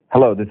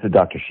Hello, this is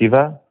Dr.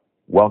 Shiva.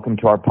 Welcome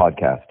to our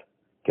podcast,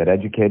 Get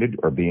Educated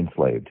or Be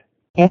Enslaved.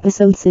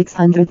 Episode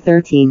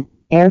 613,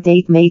 air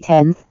date May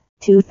 10th,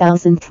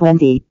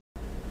 2020.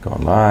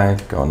 Going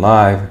live, go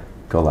live.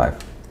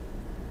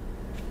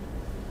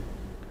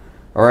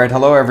 All right,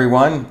 hello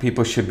everyone.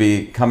 People should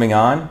be coming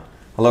on.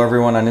 Hello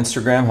everyone on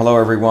Instagram, hello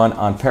everyone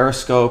on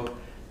Periscope,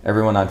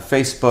 everyone on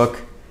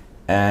Facebook,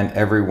 and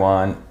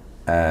everyone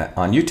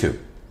on YouTube.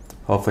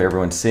 Hopefully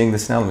everyone's seeing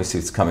this now. Let me see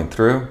if it's coming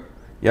through.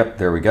 Yep,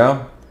 there we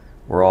go.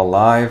 We're all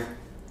live,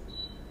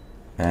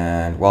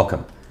 and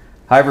welcome.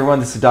 Hi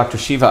everyone, this is Dr.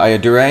 Shiva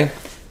Ayyadurai.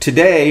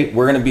 Today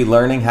we're going to be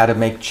learning how to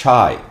make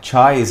chai.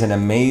 Chai is an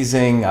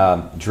amazing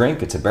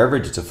drink, it's a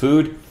beverage, it's a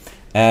food,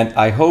 and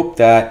I hope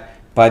that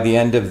by the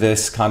end of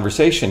this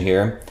conversation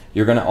here,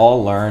 you're going to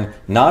all learn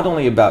not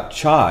only about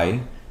chai,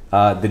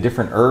 the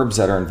different herbs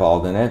that are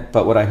involved in it,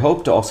 but what I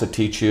hope to also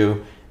teach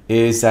you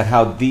is that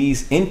how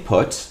these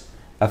inputs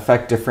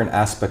affect different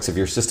aspects of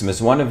your system. As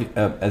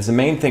the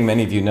main thing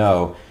many of you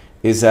know,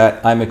 is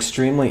that I'm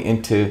extremely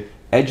into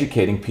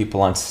educating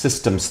people on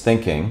systems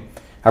thinking.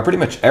 How pretty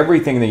much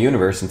everything in the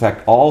universe, in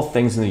fact, all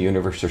things in the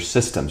universe are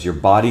systems. Your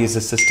body is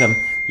a system,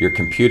 your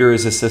computer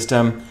is a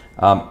system.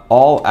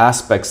 All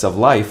aspects of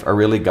life are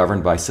really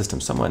governed by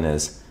systems. Let me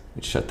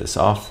shut this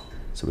off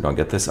so we don't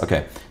get this.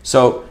 Okay,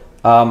 so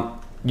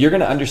you're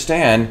going to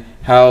understand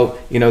how,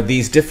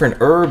 these different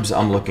herbs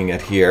I'm looking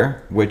at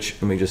here,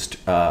 which let me just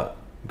go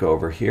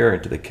over here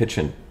into the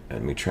kitchen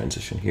and let me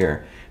transition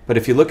here. But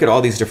if you look at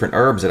all these different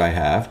herbs that I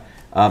have,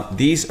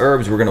 these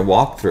herbs we're going to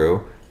walk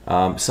through.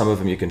 Some of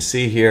them you can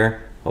see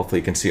here.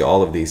 Hopefully you can see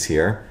all of these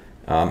here.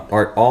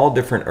 Are all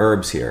different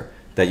herbs here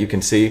that you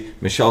can see.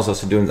 Michelle's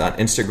also doing it on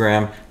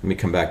Instagram. Let me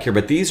come back here.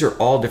 But these are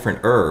all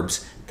different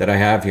herbs that I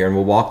have here, and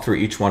we'll walk through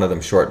each one of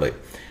them shortly.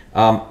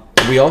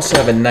 We also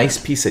have a nice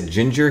piece of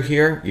ginger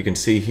here. You can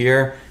see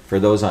here for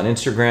those on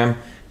Instagram.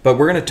 But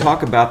we're going to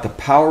talk about the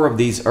power of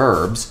these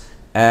herbs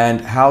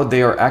and how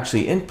they are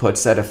actually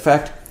inputs that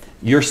affect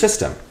your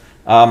system.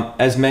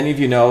 As many of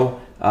you know,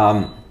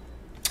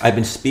 I've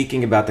been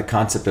speaking about the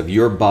concept of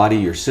your body,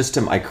 your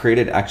system. I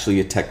created actually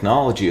a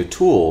technology, a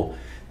tool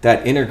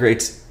that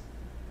integrates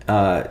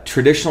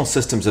traditional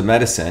systems of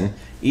medicine,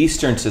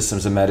 Eastern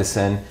systems of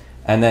medicine,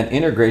 and then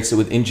integrates it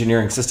with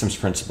engineering systems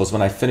principles.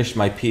 When I finished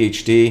my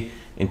PhD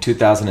in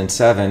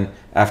 2007,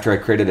 after I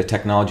created a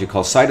technology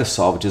called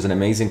Cytosol, which is an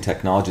amazing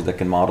technology that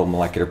can model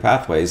molecular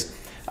pathways,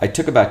 I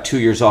took about 2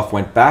 years off,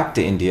 went back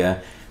to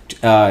India,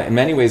 in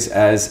many ways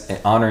as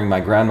honoring my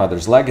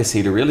grandmother's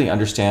legacy, to really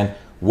understand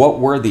what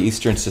were the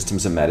Eastern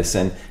systems of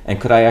medicine and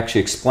could I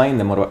actually explain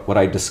them. What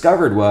I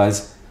discovered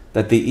was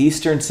that the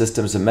Eastern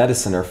systems of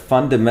medicine are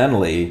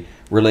fundamentally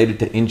related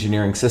to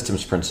engineering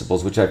systems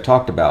principles, which I've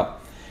talked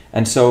about.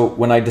 And so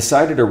when I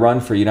decided to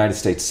run for United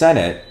States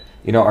Senate,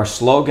 our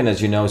slogan,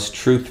 as you know, is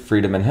truth,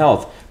 freedom, and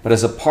health. But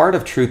as a part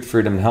of truth,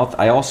 freedom, and health,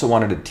 I also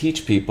wanted to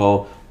teach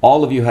people,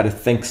 all of you, how to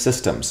think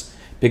systems.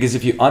 Because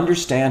if you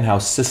understand how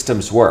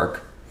systems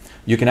work,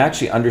 you can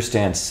actually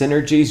understand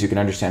synergies, you can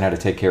understand how to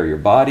take care of your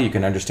body, you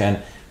can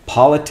understand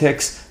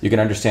politics, you can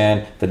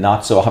understand the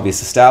not so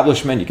obvious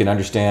establishment, you can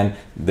understand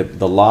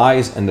the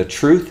lies and the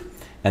truth,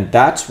 and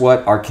that's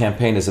what our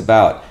campaign is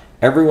about.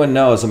 Everyone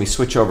knows, let me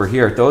switch over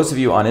here, those of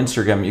you on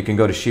Instagram, you can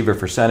go to Shiva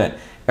for Senate,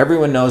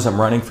 everyone knows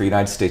I'm running for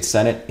United States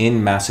Senate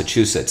in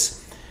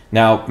Massachusetts.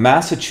 Now,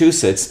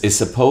 Massachusetts is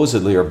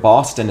supposedly, or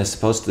Boston is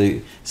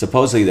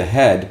supposedly the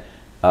head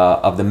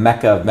of the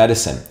Mecca of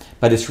medicine.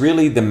 But it's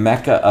really the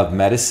Mecca of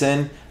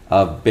medicine,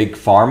 of big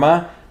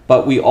pharma.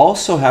 But we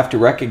also have to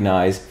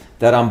recognize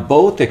that on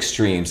both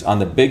extremes, on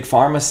the big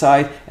pharma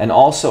side and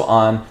also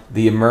on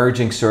the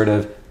emerging sort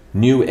of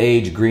new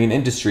age green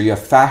industry, you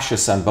have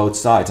fascists on both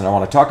sides. And I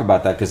want to talk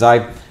about that because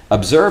I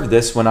observed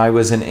this when I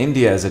was in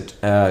India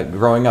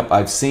growing up.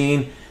 I've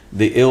seen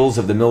the ills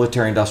of the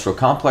military-industrial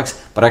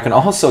complex, but I can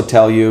also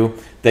tell you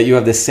that you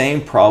have the same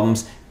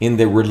problems in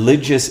the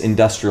religious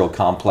industrial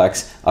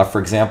complex.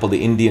 For example,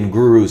 the Indian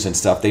gurus and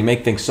stuff. They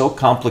make things so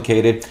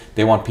complicated.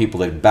 They want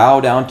people to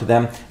bow down to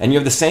them. And you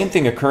have the same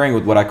thing occurring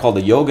with what I call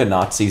the yoga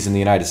Nazis in the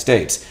United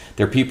States.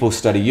 They're people who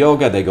study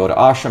yoga. They go to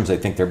ashrams. They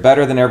think they're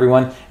better than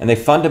everyone. And they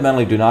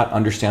fundamentally do not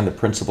understand the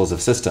principles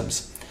of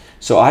systems.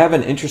 So I have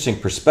an interesting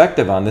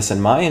perspective on this. And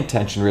my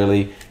intention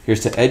really here is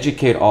to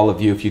educate all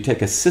of you. If you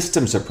take a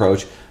systems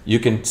approach, you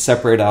can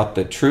separate out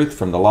the truth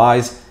from the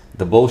lies,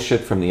 the bullshit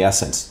from the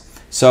essence.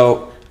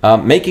 So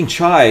making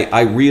chai,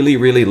 I really,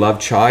 really love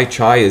chai.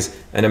 Chai is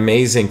an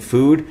amazing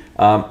food.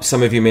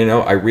 Some of you may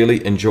know I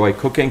really enjoy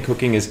cooking.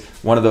 Cooking is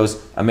one of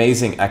those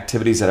amazing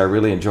activities that I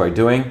really enjoy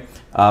doing.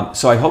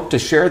 So I hope to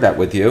share that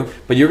with you.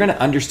 But you're going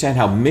to understand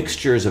how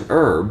mixtures of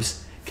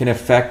herbs can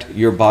affect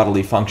your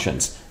bodily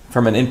functions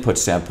from an input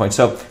standpoint.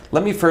 So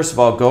let me first of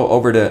all go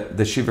over to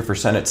the Shiva for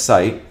Senate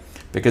site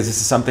because this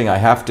is something I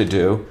have to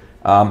do.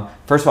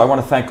 First of all, I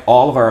want to thank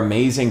all of our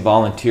amazing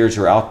volunteers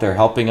who are out there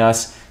helping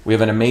us. We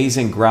have an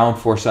amazing ground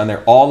force on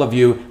there. All of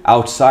you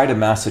outside of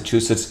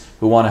Massachusetts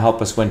who want to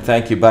help us win,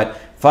 thank you. But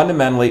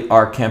fundamentally,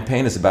 our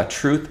campaign is about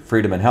truth,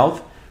 freedom, and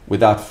health.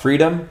 Without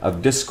freedom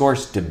of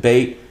discourse,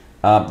 debate,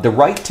 the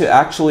right to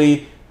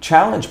actually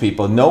challenge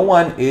people. No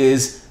one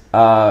is,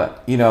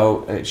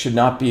 should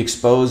not be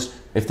exposed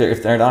if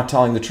they're not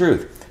telling the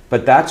truth.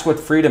 But that's what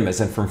freedom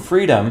is. And from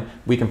freedom,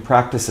 we can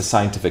practice a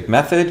scientific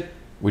method,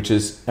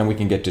 and we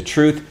can get to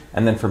truth.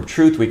 And then from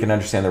truth, we can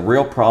understand the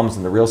real problems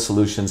and the real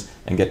solutions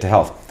and get to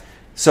health.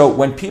 So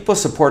when people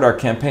support our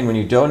campaign, when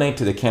you donate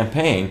to the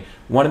campaign,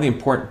 one of the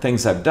important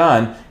things I've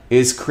done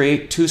is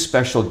create 2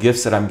 special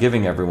gifts that I'm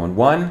giving everyone.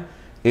 One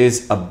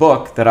is a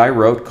book that I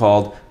wrote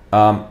called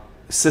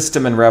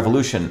System and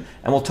Revolution.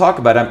 And we'll talk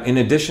about it. In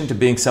addition to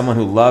being someone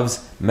who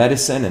loves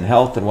medicine and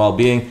health and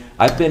well-being,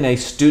 I've been a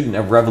student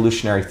of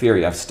revolutionary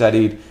theory. I've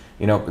studied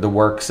the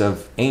works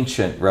of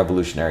ancient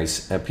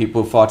revolutionaries,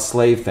 people who fought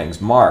slave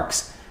things,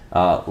 Marx,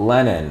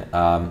 Lenin.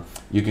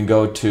 You can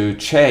go to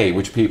Che,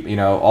 which people,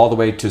 all the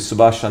way to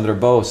Subhash Chandra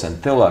Bose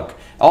and Tilak,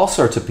 all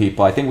sorts of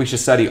people. I think we should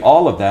study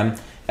all of them.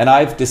 And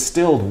I've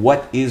distilled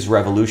what is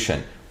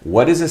revolution.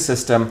 What is a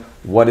system?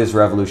 What is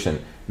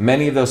revolution?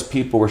 Many of those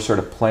people were sort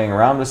of playing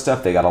around with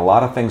stuff. They got a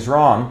lot of things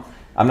wrong.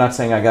 I'm not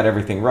saying I got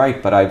everything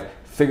right, but I've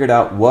figured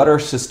out what are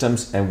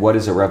systems and what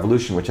is a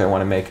revolution, which I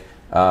want to make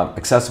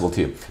accessible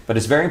to you. But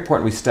it's very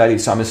important we study.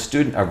 So I'm a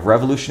student of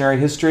revolutionary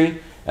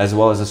history as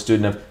well as a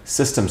student of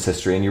systems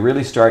history, and you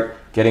really start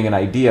getting an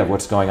idea of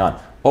what's going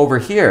on. Over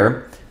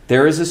here,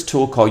 there is this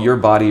tool called Your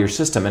Body, Your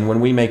System, and when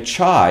we make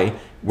chai,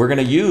 we're going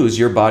to use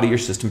Your Body, Your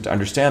System to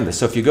understand this.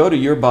 So if you go to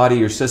Your Body,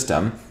 Your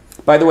System,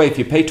 by the way, if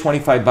you pay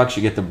 $25,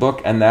 you get the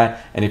book and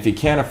that, and if you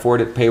can't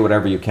afford it, pay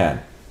whatever you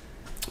can.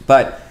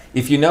 But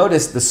if you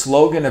notice, the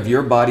slogan of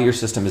Your Body, Your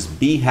System is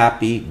Be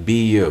Happy,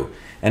 Be You.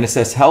 And it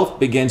says health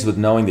begins with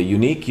knowing the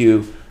unique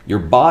you. Your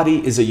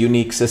body is a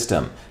unique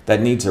system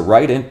that needs the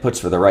right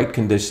inputs for the right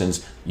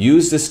conditions.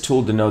 Use this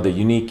tool to know the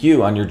unique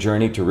you on your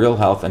journey to real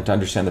health and to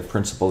understand the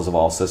principles of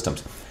all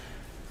systems.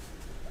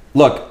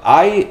 Look,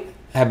 I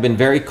have been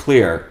very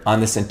clear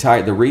on this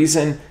the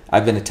reason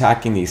I've been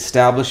attacking the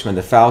establishment,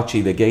 the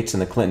Fauci, the Gates,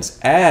 and the Clintons,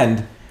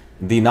 and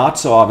the not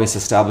so obvious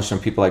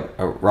establishment, people like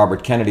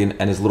Robert Kennedy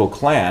and his little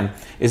clan,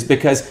 is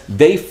because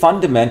they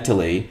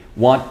fundamentally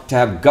want to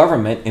have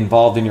government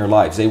involved in your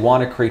lives. They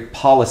want to create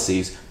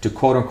policies to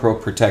quote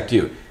unquote protect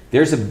you.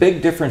 There's a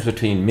big difference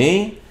between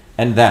me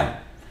and them.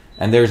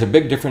 And there's a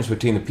big difference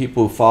between the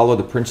people who follow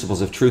the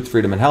principles of truth,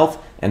 freedom, and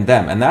health and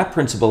them. And that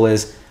principle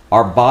is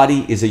our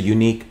body is a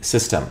unique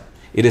system.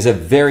 It is a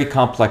very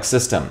complex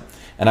system.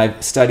 And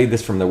I've studied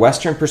this from the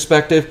Western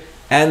perspective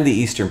and the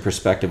Eastern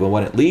perspective. And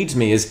what it leads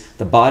me is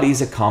the body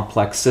is a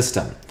complex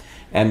system.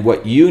 And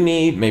what you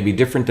need may be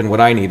different than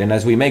what I need. And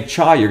as we make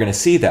chai, you're going to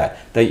see that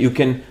you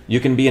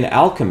can be an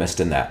alchemist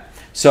in that.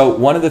 So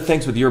one of the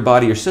things with Your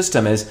Body, Your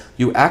System is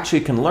you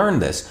actually can learn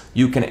this.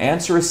 You can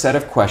answer a set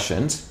of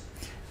questions.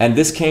 And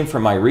this came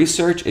from my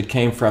research. It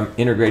came from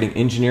integrating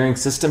engineering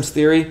systems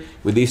theory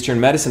with Eastern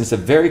medicine. It's a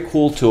very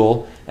cool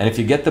tool. And if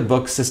you get the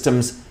book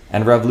Systems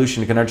and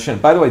Revolution, you can understand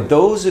it. By the way,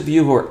 those of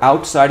you who are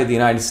outside of the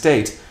United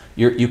States,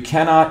 you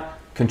cannot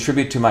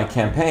contribute to my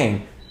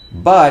campaign,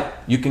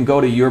 but you can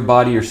go to Your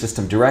Body, Your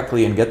System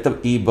directly and get the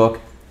ebook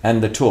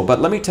and the tool.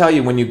 But let me tell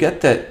you, when you get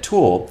the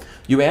tool,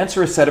 you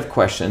answer a set of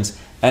questions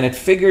and it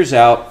figures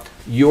out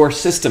your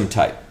system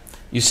type.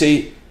 You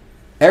see,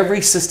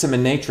 every system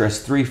in nature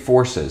has 3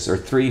 forces or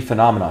 3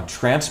 phenomena.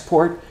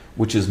 Transport,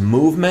 which is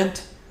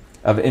movement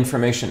of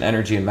information,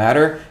 energy, and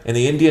matter. In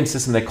the Indian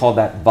system, they call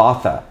that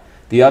Vata.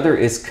 The other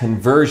is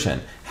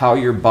conversion, how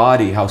your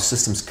body, how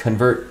systems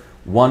convert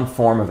one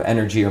form of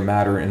energy or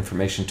matter or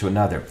information to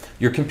another.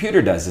 Your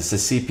computer does this,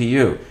 the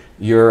CPU.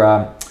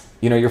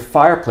 Your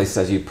fireplace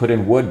does, you put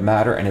in wood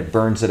matter and it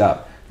burns it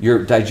up.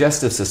 Your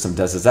digestive system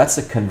does this. That's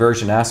the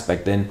conversion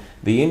aspect. In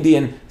the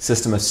Indian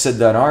system of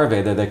Siddha and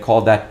Ayurveda, they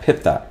call that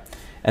Pitta.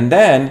 And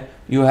then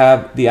you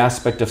have the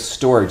aspect of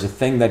storage, the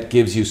thing that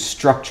gives you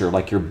structure,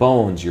 like your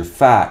bones, your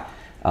fat.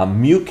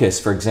 Mucus,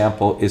 for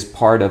example, is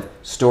part of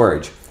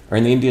storage. Or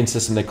in the Indian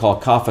system, they call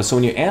it kapha. So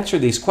when you answer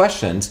these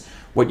questions,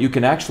 what you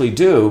can actually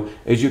do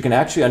is you can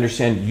actually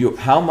understand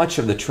how much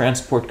of the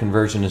transport,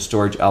 conversion, and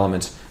storage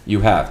elements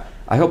you have.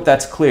 I hope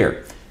that's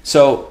clear.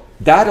 So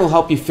that'll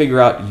help you figure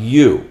out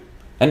you.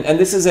 And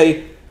this is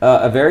a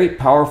very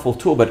powerful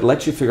tool, but it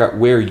lets you figure out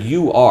where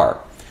you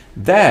are.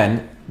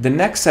 Then the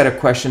next set of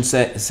questions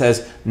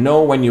says,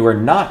 know when you are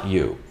not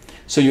you.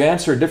 So you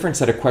answer a different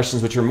set of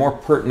questions which are more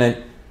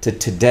pertinent to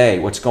today,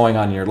 what's going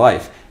on in your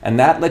life. And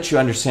that lets you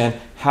understand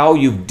how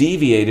you've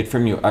deviated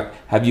from you.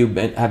 Have you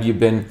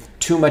been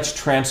too much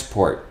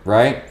transport,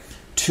 right?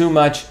 Too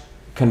much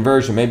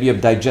conversion. Maybe you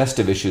have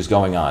digestive issues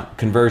going on.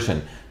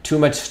 Conversion. Too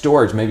much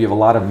storage. Maybe you have a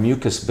lot of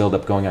mucus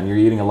buildup going on. You're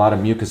eating a lot of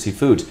mucousy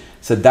foods.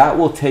 So that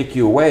will take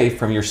you away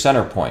from your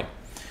center point.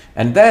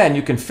 And then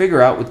you can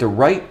figure out with the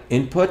right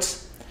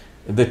inputs.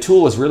 The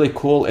tool is really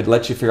cool. It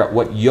lets you figure out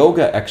what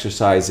yoga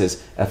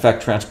exercises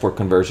affect transport,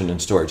 conversion, and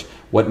storage.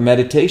 What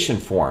meditation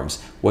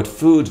forms, what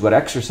foods, what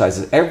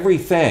exercises,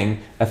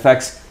 everything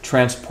affects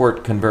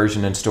transport,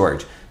 conversion, and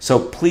storage. So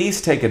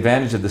please take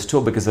advantage of this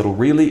tool because it'll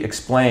really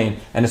explain,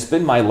 and it's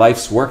been my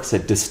life's work to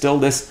distill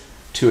this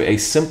to a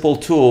simple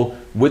tool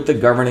with the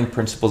governing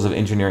principles of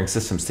engineering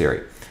systems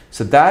theory.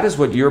 So that is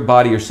what your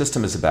body, your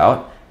system is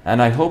about.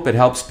 And I hope it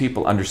helps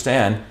people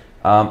understand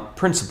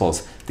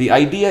principles. The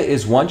idea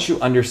is once you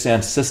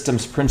understand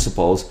systems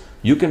principles,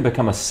 you can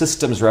become a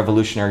systems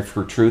revolutionary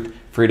for truth,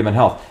 freedom, and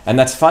health. And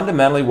that's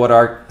fundamentally what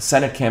our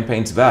Senate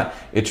campaign is about.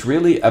 It's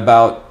really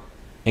about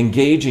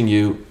engaging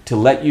you to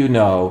let you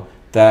know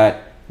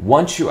that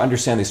once you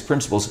understand these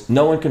principles,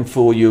 no one can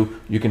fool you.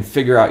 You can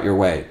figure out your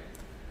way.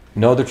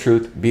 Know the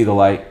truth, be the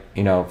light,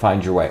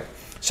 find your way.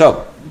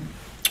 So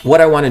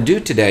what I want to do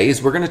today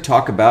is we're going to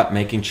talk about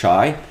making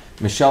chai.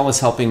 Michelle is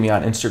helping me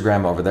on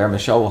Instagram over there.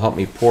 Michelle will help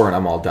me pour when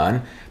I'm all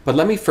done. But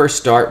let me first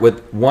start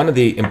with one of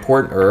the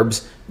important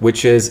herbs,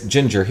 which is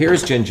ginger.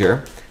 Here's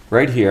ginger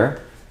right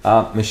here.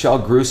 Michelle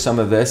grew some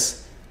of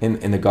this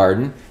in the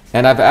garden.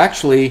 And I've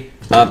actually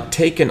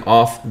taken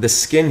off the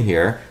skin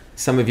here.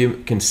 Some of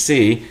you can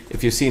see,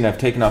 if you've seen, I've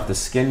taken off the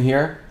skin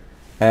here.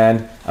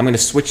 And I'm going to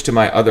switch to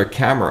my other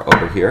camera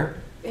over here.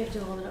 You have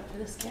to hold it up for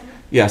this camera.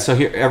 Yeah, so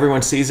here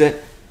everyone sees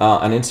it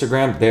on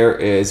Instagram. There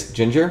is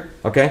ginger,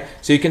 okay?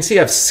 So you can see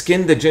I've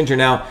skinned the ginger.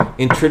 Now,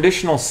 in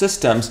traditional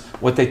systems,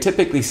 what they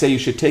typically say, you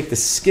should take the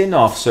skin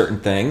off certain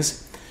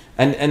things.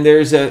 And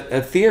there's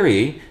a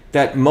theory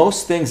that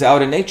most things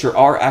out in nature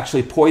are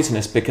actually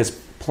poisonous because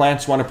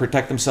plants want to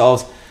protect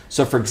themselves.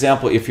 So for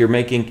example, if you're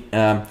making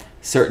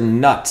certain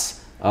nuts,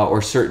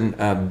 or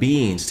certain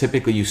beans,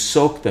 typically you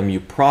soak them, you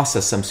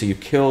process them, so you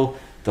kill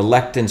the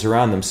lectins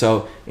around them.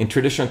 So in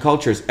traditional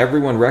cultures,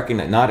 everyone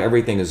recognizes not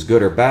everything is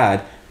good or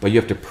bad, but you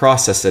have to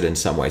process it in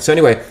some way. So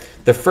anyway,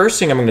 the first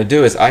thing I'm going to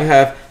do is I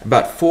have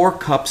about 4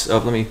 cups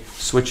of, let me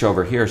switch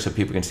over here so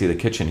people can see the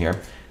kitchen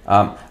here.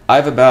 I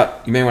have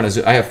about, you may want to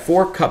zoom, I have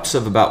 4 cups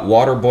of about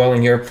water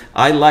boiling here.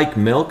 I like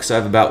milk, so I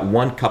have about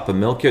 1 cup of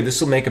milk here. This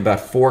will make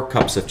about 4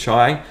 cups of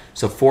chai.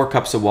 So 4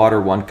 cups of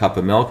water, 1 cup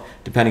of milk,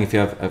 depending if you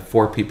have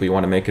 4 people you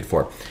want to make it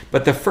for.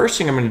 But the first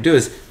thing I'm going to do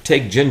is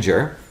take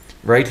ginger.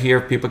 Right here,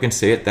 people can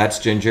see it, that's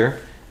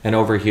ginger. And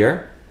over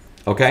here,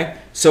 okay?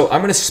 So I'm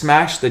going to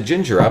smash the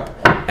ginger up,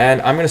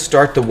 and I'm going to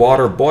start the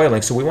water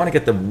boiling. So we want to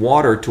get the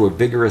water to a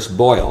vigorous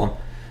boil.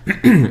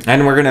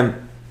 And we're going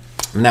to,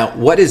 now,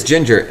 what is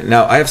ginger?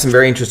 Now, I have some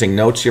very interesting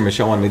notes here.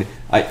 Michelle wanted me to,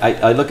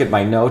 I look at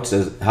my notes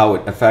as how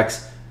it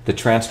affects the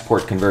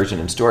transport, conversion,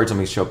 and storage. Let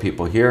me show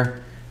people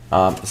here.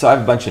 So I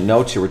have a bunch of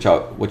notes here, which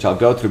I'll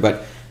go through.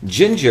 But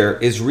ginger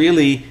is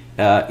really,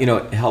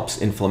 it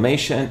helps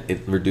inflammation.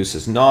 It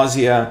reduces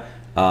nausea.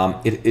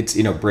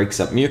 It breaks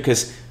up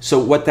mucus. So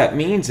what that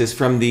means is,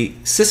 from the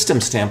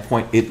system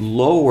standpoint, it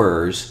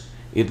lowers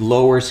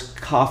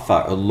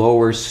kapha, it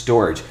lowers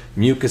storage.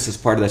 Mucus is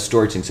part of that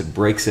storage thing, so it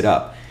breaks it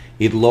up.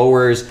 It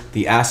lowers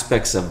the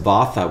aspects of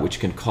vata, which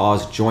can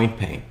cause joint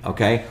pain,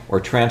 okay, or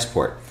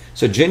transport.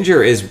 So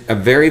ginger is a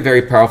very,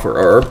 very powerful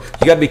herb.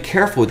 You got to be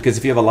careful because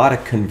if you have a lot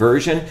of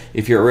conversion,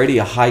 if you're already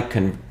a high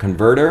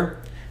converter,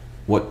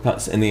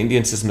 what in the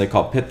Indian system they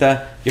call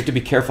pitta, you have to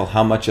be careful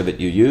how much of it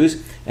you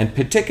use. And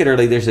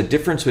particularly, there's a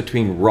difference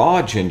between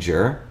raw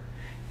ginger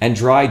and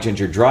dry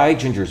ginger. Dry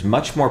ginger is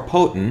much more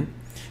potent.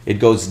 It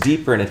goes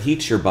deeper and it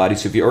heats your body.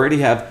 So if you already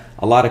have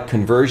a lot of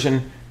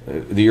conversion,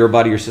 your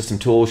body, your system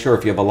tool, sure.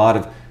 If you have a lot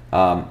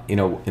of, in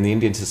the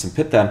Indian system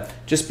pitta,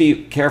 just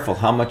be careful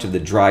how much of the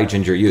dry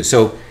ginger you use.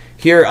 So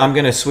here I'm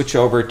going to switch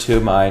over to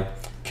my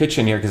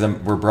kitchen here because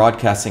we're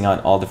broadcasting on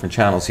all different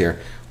channels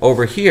here.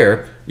 Over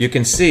here, you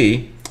can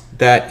see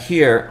that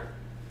here,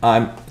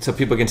 so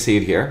people can see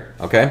it here,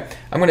 okay?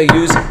 I'm going to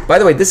use, by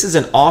the way, this is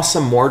an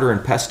awesome mortar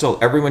and pestle.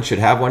 Everyone should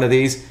have one of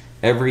these.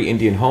 Every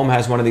Indian home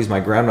has one of these.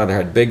 My grandmother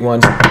had big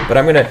ones. But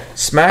I'm going to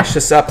smash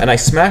this up, and I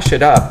smash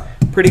it up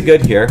pretty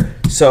good here.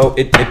 So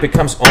it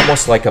becomes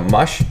almost like a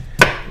mush,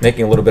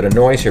 making a little bit of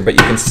noise here. But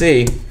you can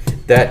see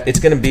that it's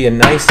going to be a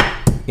nice,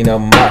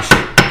 mush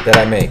that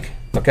I make,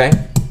 okay?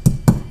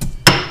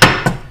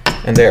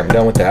 And there, I'm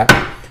done with that.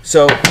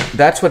 So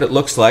that's what it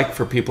looks like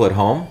for people at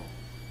home,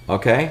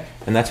 okay?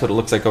 And that's what it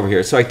looks like over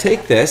here. So I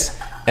take this,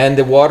 and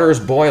the water is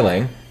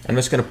boiling. I'm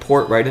just going to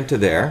pour it right into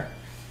there.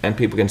 And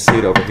people can see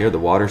it over here. The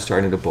water's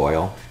starting to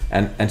boil.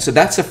 And so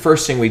that's the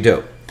first thing we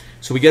do.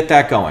 So we get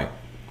that going.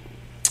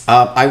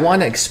 I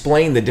want to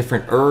explain the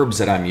different herbs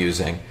that I'm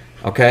using,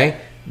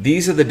 okay?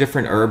 These are the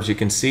different herbs you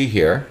can see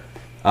here.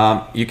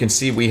 You can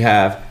see we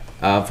have,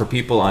 for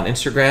people on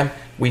Instagram,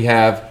 we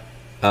have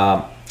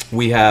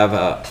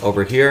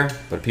over here,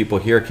 but people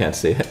here can't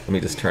see it. Let me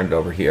just turn it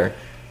over here.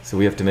 So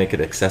we have to make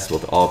it accessible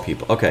to all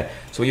people. Okay,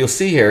 so what you'll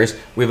see here is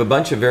we have a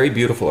bunch of very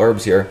beautiful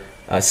herbs here.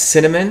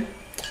 Cinnamon,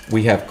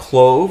 we have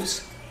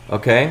cloves,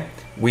 okay?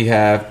 We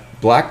have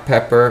black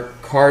pepper,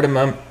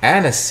 cardamom,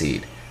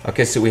 aniseed.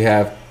 Okay, so we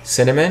have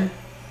cinnamon,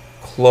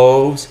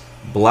 cloves,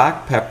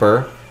 black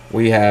pepper,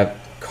 we have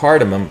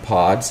cardamom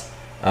pods.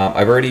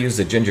 I've already used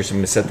the ginger, so I'm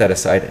going to set that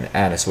aside, and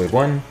anise. So we have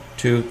 1,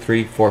 2,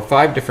 3, 4,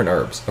 5 different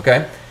herbs,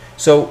 okay?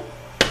 So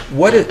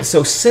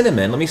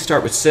cinnamon, let me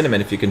start with cinnamon,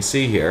 if you can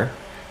see here.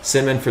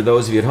 Cinnamon, for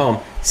those of you at home,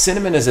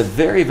 cinnamon is a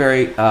very,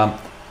 very,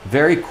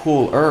 very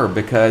cool herb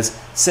because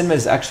cinnamon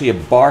is actually a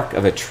bark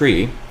of a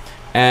tree.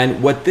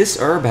 And what this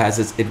herb has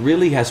is it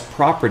really has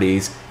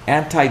properties,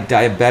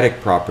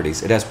 anti-diabetic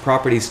properties. It has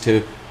properties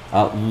to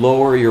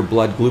lower your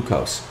blood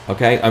glucose,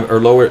 okay, or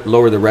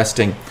lower the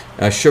resting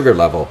sugar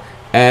level.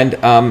 And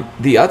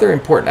the other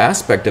important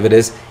aspect of it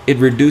is it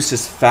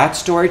reduces fat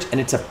storage, and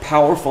it's a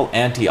powerful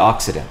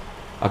antioxidant.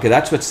 Okay,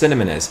 that's what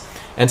cinnamon is.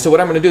 And so what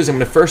I'm going to do is I'm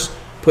going to first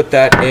put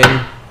that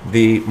in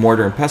the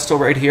mortar and pestle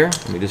right here.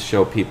 Let me just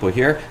show people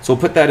here. So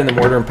we'll put that in the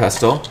mortar and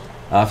pestle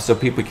so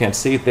people can't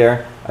see it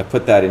there. I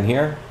put that in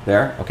here,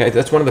 there. Okay,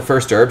 that's one of the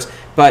first herbs.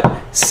 But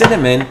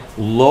cinnamon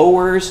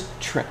lowers,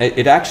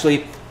 it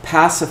actually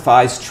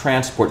pacifies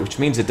transport, which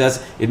means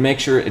it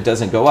makes sure it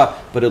doesn't go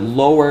up, but it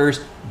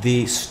lowers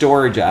the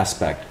storage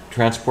aspect,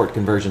 transport,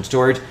 conversion,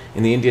 storage.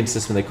 In the Indian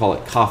system, they call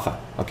it kapha,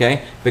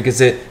 okay? Because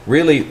it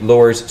really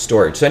lowers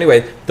storage. So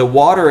anyway, the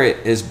water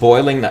is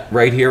boiling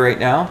right here, right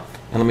now.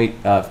 And let me,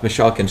 if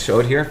Michelle can show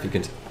it here, if you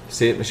can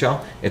see it,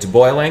 Michelle. It's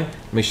boiling.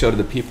 Let me show to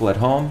the people at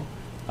home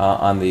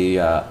on the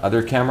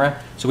other camera.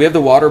 So we have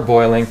the water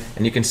boiling,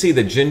 and you can see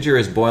the ginger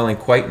is boiling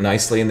quite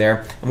nicely in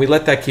there, and we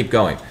let that keep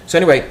going. So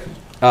anyway,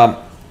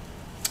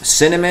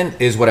 cinnamon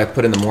is what I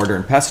put in the mortar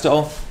and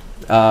pestle.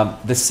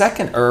 The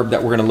second herb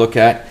that we're going to look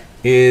at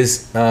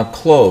is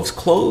cloves.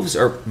 Cloves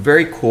are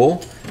very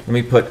cool. Let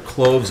me put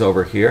cloves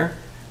over here.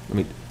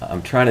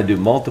 I'm trying to do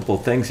multiple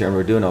things here, and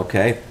we're doing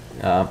okay.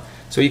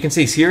 So you can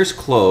see here's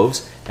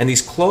cloves, and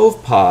these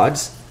clove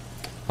pods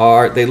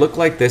they look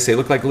like this. They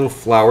look like little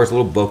flowers,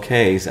 little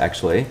bouquets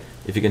actually.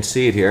 If you can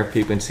see it here,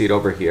 people can see it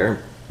over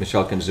here.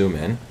 Michelle can zoom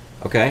in.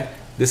 Okay,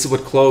 this is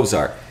what cloves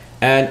are.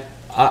 And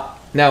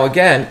now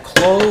again,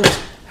 cloves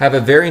have a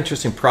very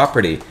interesting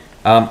property.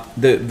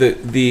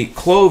 The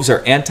cloves are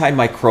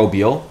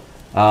antimicrobial,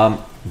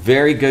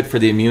 very good for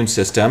the immune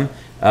system.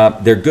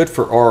 They're good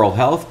for oral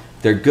health.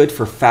 They're good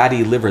for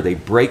fatty liver. They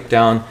break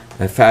down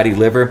the fatty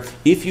liver.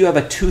 If you have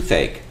a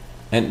toothache,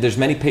 and there's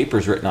many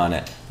papers written on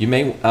it, you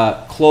may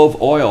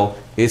clove oil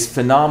is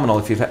phenomenal.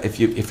 If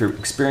you're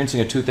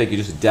experiencing a toothache, you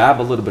just dab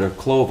a little bit of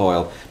clove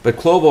oil. But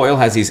clove oil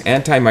has these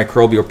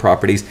antimicrobial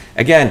properties.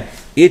 Again,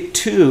 it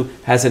too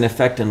has an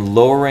effect in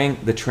lowering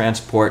the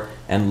transport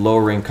and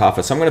lowering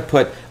kapha. So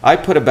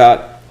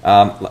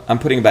I'm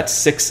putting about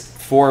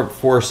 4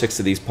 or 6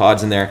 of these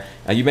pods in there.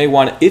 You may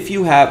want, if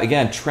you have,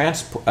 again,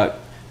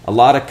 a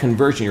lot of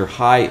conversion, your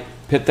high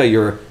pitta,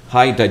 your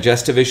high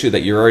digestive issue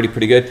that you're already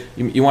pretty good,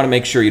 you want to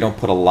make sure you don't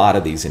put a lot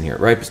of these in here,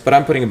 right? But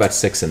I'm putting about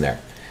 6 in there.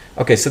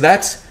 Okay, so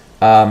that's,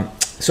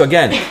 so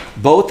again,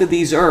 both of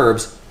these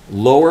herbs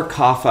lower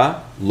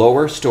kapha,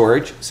 lower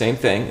storage, same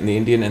thing in the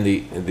Indian and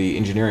the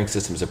engineering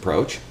systems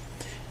approach,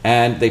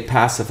 and they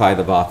pacify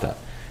the vata.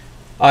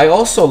 I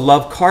also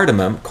love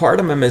cardamom.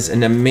 Cardamom is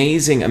an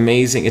amazing,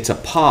 it's a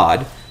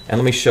pod, and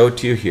let me show it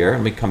to you here.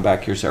 Let me come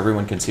back here so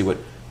everyone can see what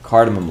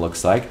cardamom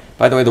looks like.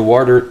 By the way, the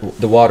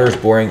water is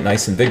boiling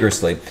nice and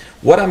vigorously.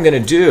 What I'm going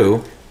to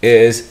do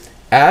is,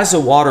 as the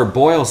water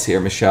boils here,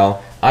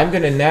 Michelle, I'm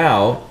going to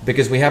now,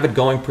 because we have it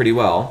going pretty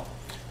well,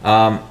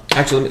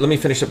 actually, let me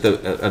finish up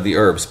the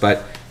herbs.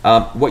 But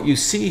what you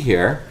see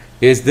here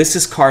is this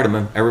is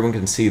cardamom. Everyone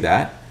can see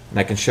that. And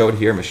I can show it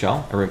here,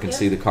 Michelle. Everyone can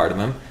see the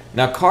cardamom.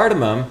 Now,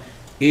 cardamom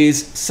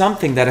is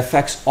something that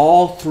affects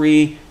all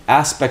 3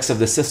 aspects of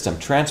the system: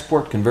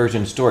 transport,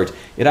 conversion, storage.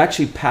 It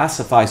actually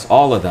pacifies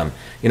all of them.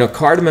 You know,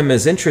 cardamom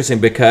is interesting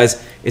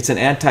because it's an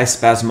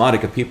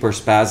antispasmodic. If people are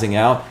spazzing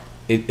out,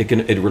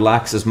 it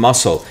relaxes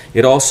muscle.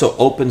 It also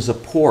opens the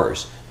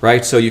pores,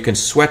 right? So you can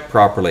sweat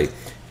properly.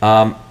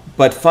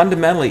 But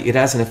fundamentally, it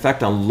has an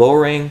effect on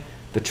lowering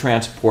the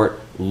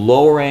transport,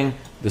 lowering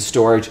the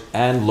storage,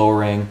 and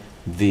lowering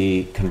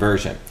the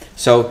conversion.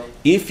 So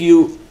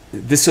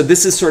this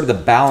is sort of the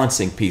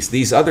balancing piece.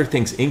 These other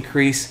things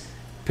increase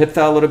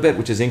pitta a little bit,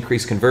 which is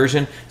increased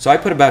conversion. So I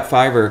put about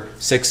 5 or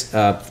 6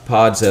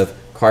 pods of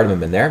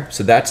cardamom in there.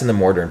 So that's in the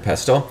mortar and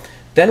pestle.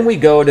 Then we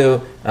go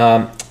to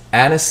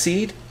anise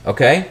seed.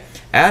 Okay,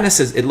 anise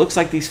it looks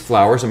like these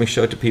flowers. Let me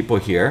show it to people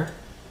here.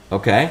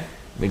 Okay,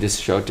 let me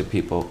just show it to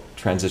people.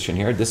 Transition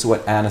here. This is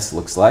what anise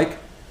looks like.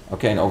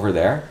 Okay, and over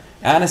there,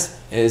 anise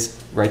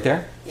is right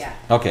there. Yeah.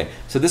 Okay,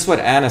 so this is what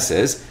anise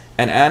is.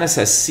 And anise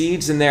has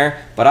seeds in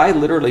there, but I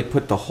literally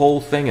put the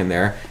whole thing in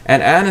there.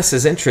 And anise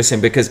is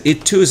interesting because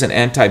it too is an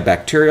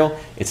antibacterial,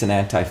 it's an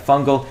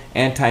antifungal,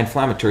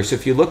 anti-inflammatory. So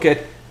if you look at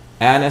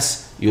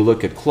anise, you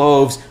look at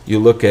cloves, you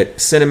look at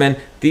cinnamon,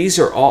 these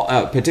are all,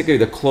 particularly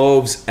the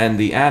cloves and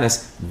the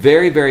anise,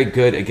 very, very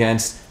good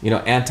against,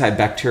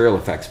 antibacterial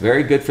effects,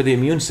 very good for the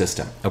immune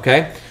system,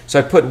 okay? So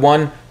I put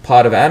 1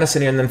 pod of anise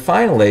in here, and then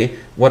finally,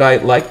 what I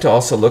like to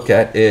also look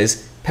at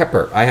is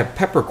pepper. I have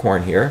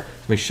peppercorn here.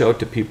 Let me show it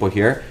to people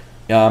here.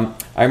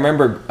 I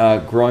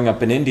remember growing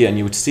up in India, and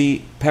you would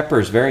see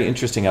peppers, very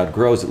interesting how it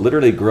grows. It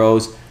literally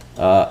grows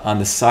on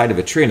the side of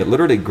a tree, and it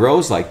literally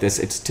grows like this.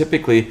 It's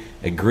typically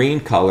a green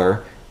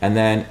color, and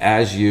then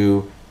as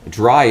you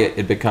dry it,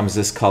 it becomes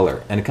this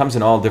color. And it comes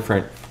in all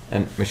different,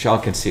 and Michelle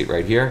can see it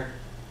right here.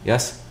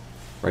 Yes?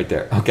 Right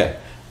there. Okay.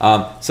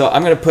 So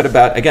I'm going to put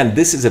about, again,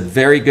 this is a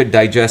very good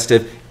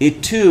digestive.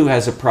 It too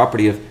has a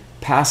property of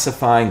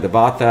pacifying the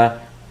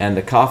vata and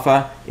the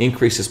kapha,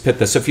 increases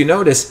pitta. So if you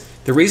notice,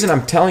 the reason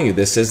I'm telling you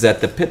this is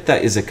that the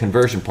pitta is a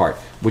conversion part,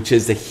 which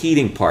is the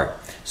heating part.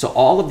 So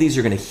all of these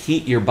are going to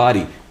heat your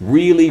body.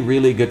 Really,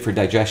 really good for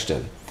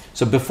digestion.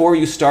 So before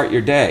you start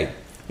your day,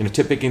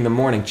 typically in the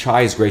morning,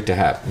 chai is great to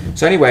have.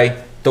 So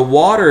anyway, the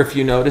water, if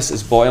you notice,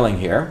 is boiling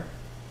here.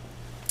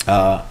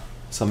 So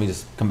let me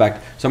just come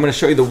back. So I'm going to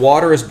show you the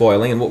water is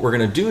boiling, and what we're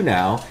going to do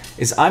now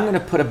is I'm going to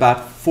put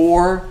about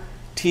 4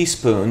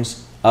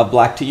 teaspoons of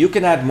black tea. You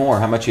can add more,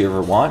 how much you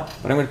ever want,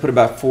 but I'm going to put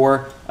about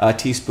 4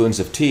 teaspoons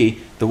of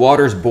tea. The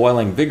water is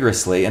boiling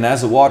vigorously, and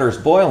as the water is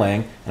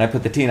boiling, and I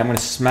put the tea in, I'm going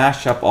to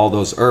smash up all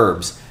those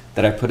herbs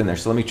that I put in there.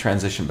 So let me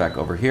transition back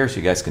over here so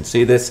you guys can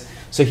see this.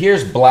 So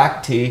here's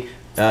black tea.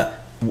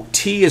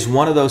 Tea is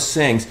one of those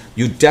things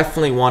you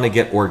definitely want to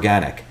get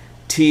organic.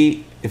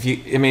 Tea, if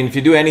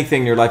you do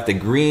anything in your life, the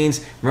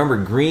greens, remember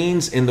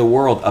greens in the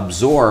world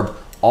absorb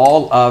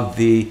all of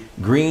the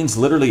greens,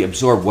 literally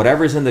absorb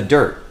whatever's in the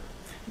dirt.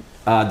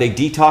 They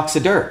detox the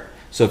dirt.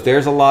 So if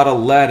there's a lot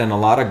of lead and a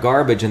lot of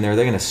garbage in there,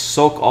 they're going to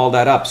soak all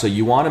that up. So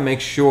you want to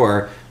make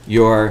sure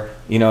your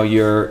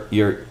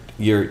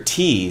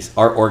teas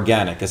are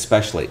organic,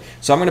 especially.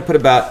 So I'm going to put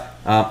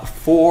about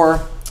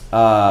 4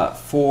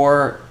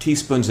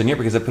 teaspoons in here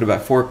because I put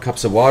about 4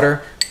 cups of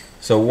water.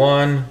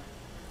 So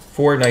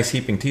 4 nice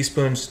heaping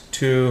teaspoons,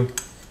 2,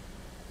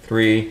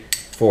 3,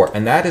 4,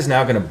 and that is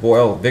now going to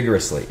boil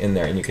vigorously in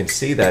there, and you can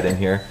see that in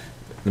here.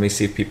 Let me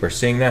see if people are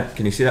seeing that.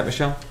 Can you see that,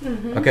 Michelle?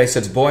 Mm-hmm. Okay, so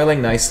it's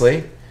boiling nicely,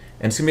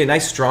 and it's going to be a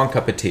nice strong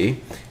cup of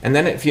tea. And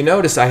then if you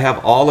notice, I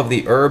have all of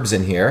the herbs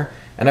in here,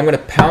 and I'm going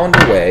to pound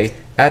away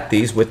at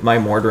these with my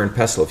mortar and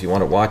pestle. If you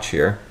want to watch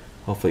here,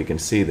 hopefully you can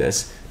see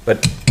this.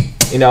 But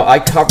I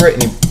cover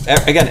it, and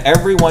again,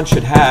 everyone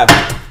should have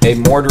a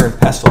mortar and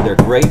pestle. They're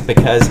great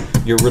because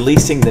you're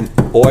releasing the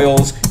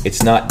oils.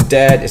 It's not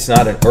dead. It's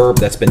not an herb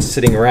that's been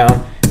sitting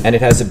around, and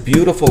it has a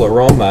beautiful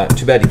aroma.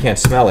 Too bad you can't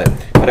smell it.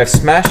 But I've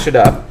smashed it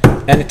up,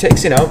 and it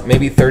takes,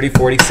 maybe 30,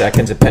 40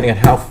 seconds, depending on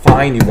how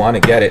fine you want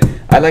to get it.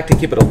 I like to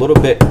keep it a little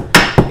bit,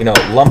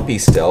 lumpy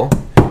still.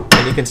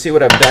 And you can see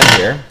what I've done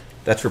here.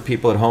 That's for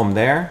people at home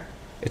there.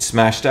 It's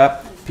smashed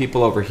up.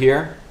 People over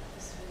here.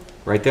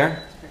 Right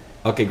there?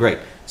 Okay, great.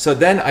 So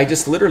then I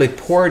just literally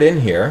pour it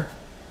in here.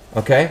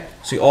 Okay?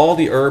 See, all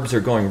the herbs are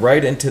going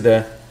right into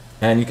the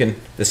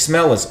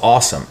smell is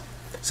awesome.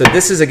 So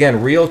this is,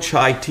 again, real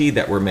chai tea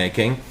that we're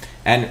making.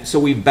 And so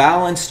we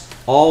balanced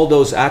all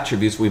those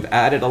attributes. We've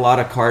added a lot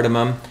of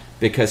cardamom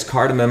because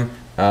cardamom,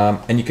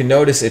 and you can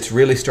notice it's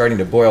really starting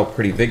to boil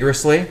pretty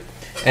vigorously.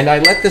 And I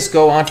let this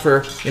go on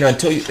for,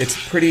 until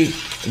it's pretty,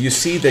 you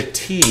see the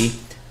tea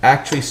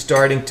actually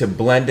starting to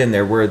blend in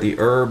there where the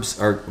herbs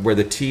are, where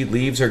the tea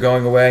leaves are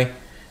going away.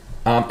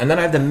 And then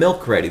I have the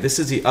milk ready. This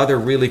is the other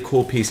really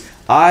cool piece.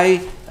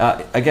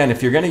 Again,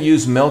 if you're going to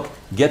use milk,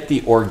 get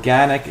the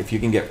organic. If you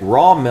can get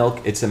raw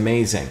milk, it's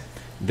amazing.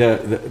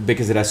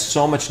 Because it has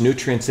so much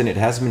nutrients in it. It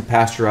hasn't been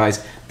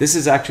pasteurized. This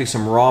is actually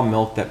some raw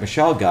milk that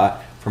Michelle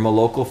got from a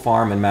local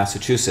farm in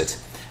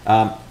Massachusetts.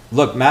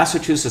 Look,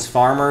 Massachusetts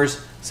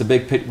farmers, it's a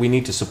big pit. We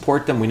need to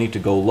support them. We need to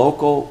go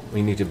local.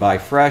 We need to buy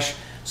fresh.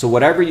 So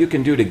whatever you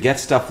can do to get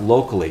stuff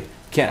locally.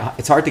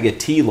 It's hard to get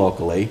tea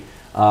locally.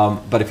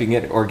 But if you can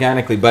get it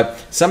organically,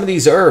 but some of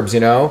these herbs,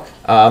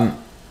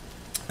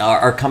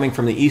 are coming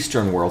from the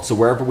Eastern world. So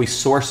wherever we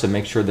source them,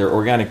 make sure they're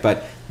organic.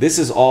 But this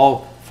is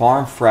all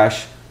farm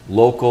fresh,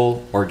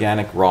 local,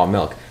 organic, raw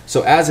milk.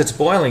 So as it's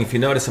boiling, if you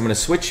notice, I'm going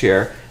to switch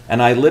here,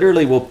 and I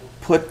literally will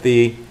put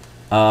the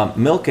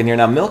milk in here.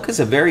 Now, milk is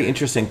a very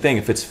interesting thing.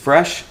 If it's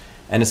fresh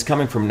and it's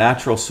coming from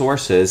natural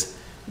sources,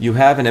 you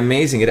have an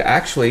amazing. It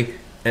actually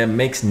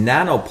makes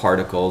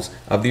nanoparticles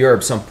of the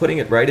herb. So I'm putting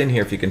it right in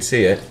here, if you can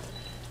see it.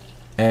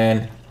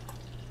 And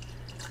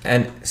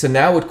so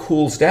now it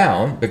cools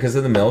down because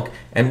of the milk.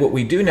 And what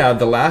we do now,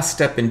 the last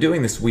step in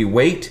doing this, we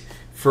wait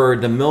for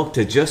the milk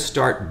to just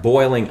start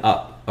boiling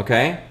up,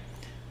 okay?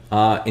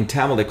 In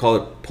Tamil, they call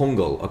it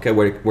pongal, okay,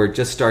 where it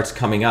just starts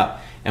coming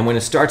up. And when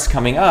it starts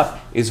coming up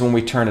is when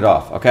we turn it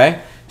off,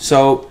 okay?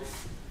 So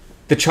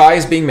the chai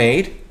is being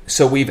made.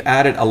 So we've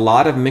added a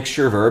lot of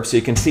mixture of herbs. So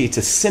you can see it's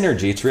a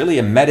synergy. It's really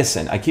a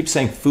medicine. I keep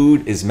saying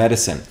food is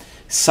medicine.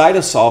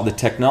 Cytosolve, the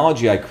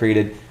technology I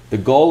created, the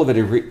goal of it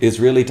is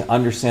really to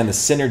understand the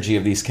synergy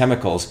of these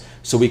chemicals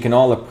so we can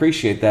all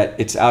appreciate that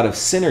it's out of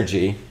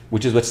synergy,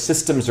 which is what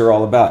systems are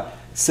all about.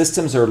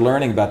 Systems are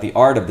learning about the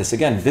art of this.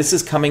 Again, this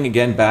is coming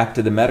again back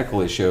to the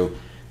medical issue.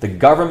 The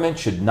government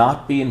should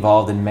not be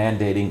involved in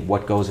mandating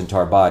what goes into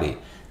our body,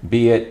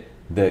 be it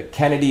the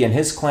Kennedy and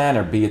his clan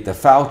or be it the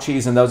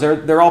Fauci's and those.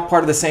 They're all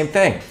part of the same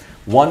thing.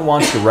 One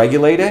wants to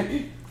regulate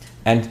it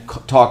and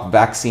talk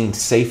vaccine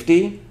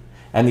safety,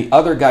 and the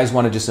other guys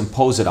want to just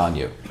impose it on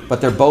you. But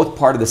they're both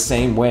part of the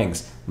same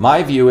wings.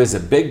 My view is a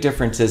big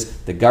difference is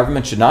the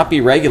government should not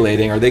be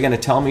regulating. Are they going to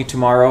tell me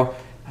tomorrow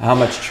how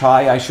much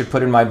chai I should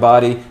put in my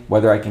body,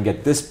 whether I can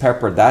get this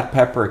pepper, that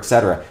pepper,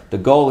 etc.? The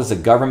goal is the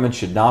government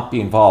should not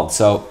be involved.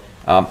 So,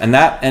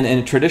 and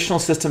in traditional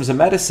systems of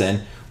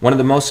medicine, one of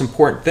the most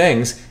important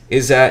things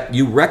is that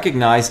you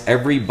recognize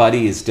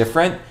everybody is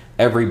different.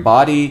 Every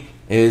body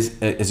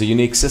is a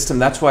unique system.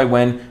 That's why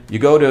when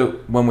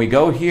we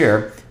go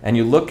here and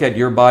you look at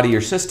your body,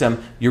 your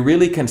system, you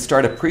really can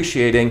start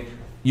appreciating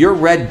your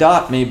red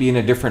dot may be in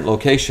a different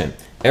location.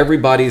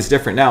 Everybody is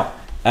different. Now,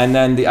 and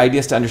then the idea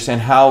is to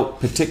understand how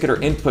particular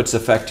inputs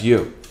affect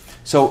you.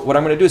 So what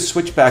I'm going to do is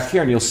switch back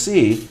here, and you'll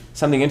see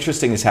something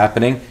interesting is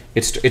happening.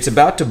 It's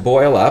about to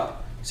boil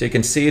up. So you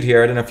can see it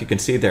here. I don't know if you can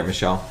see it there,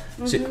 Michelle.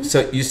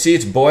 So you see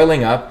it's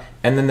boiling up,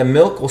 and then the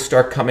milk will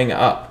start coming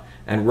up.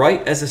 And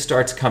right as it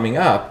starts coming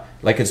up,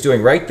 like it's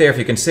doing right there, if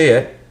you can see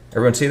it,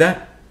 everyone see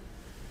that?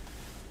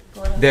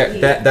 There,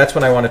 that's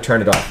when I want to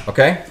turn it off,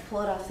 okay?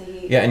 Pull it off the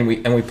heat. Yeah, and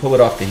we pull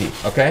it off the heat,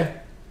 okay?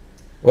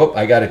 Whoop,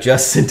 I got it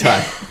just in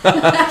time.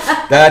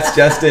 That's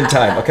just in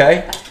time,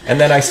 okay? And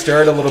then I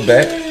stir it a little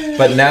bit,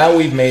 but now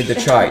we've made the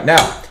chai.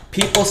 Now,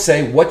 people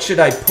say, what should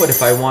I put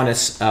if I want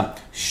to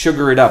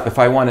sugar it up? If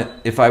I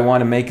want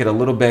to make it a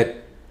little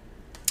bit,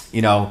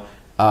 you know,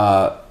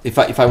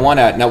 if I want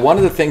to add. Now, one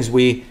of the things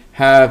we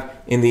have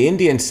in the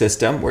Indian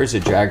system, where's the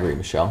jaggery,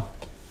 Michelle?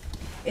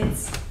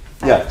 It's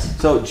Yeah.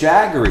 So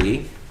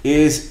jaggery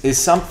is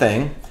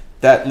something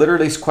that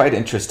literally is quite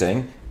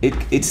interesting.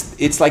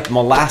 It's like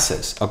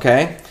molasses,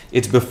 okay?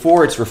 It's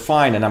before it's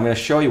refined, and I'm going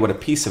to show you what a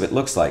piece of it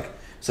looks like.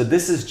 So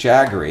this is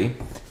jaggery.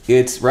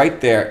 It's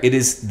right there.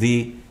 It's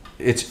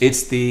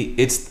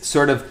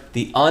sort of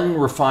the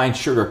unrefined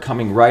sugar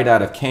coming right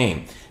out of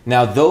cane.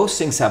 Now those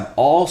things have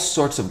all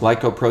sorts of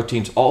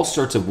glycoproteins, all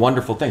sorts of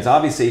wonderful things.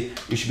 Obviously,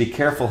 you should be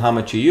careful how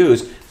much you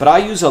use, but I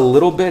use a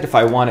little bit if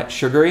I want it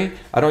sugary.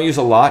 I don't use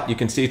a lot. You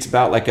can see it's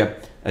about like a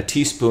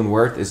teaspoon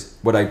worth is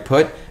what I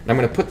put. And I'm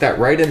going to put that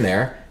right in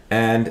there,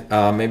 and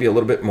maybe a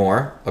little bit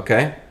more,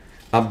 okay?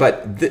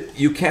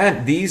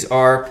 These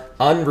are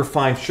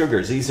unrefined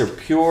sugars. These are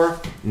pure,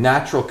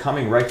 natural,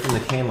 coming right from the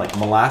cane, like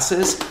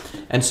molasses.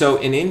 And so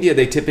in India,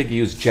 they typically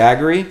use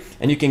jaggery,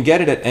 and you can get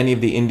it at any of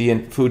the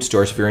Indian food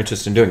stores if you're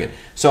interested in doing it.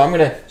 So I'm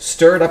going to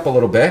stir it up a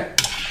little bit.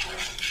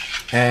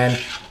 And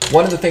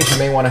one of the things you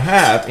may want to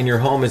have in your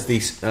home is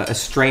a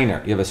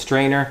strainer. You have a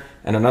strainer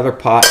and another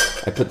pot.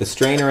 I put the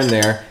strainer in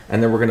there,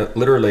 and then we're going to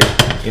literally,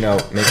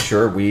 make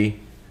sure we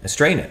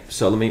strain it.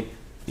 So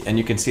and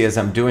you can see as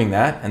I'm doing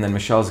that, and then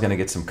Michelle's going to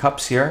get some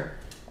cups here,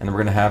 and then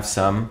we're going to have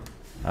some.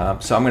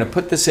 So I'm going to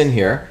put this in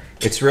here.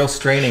 It's real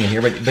straining in here,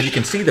 but you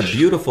can see the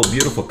beautiful,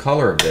 beautiful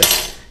color of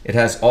this. It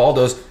has all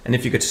those, and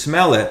if you could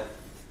smell it,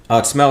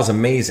 it smells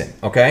amazing,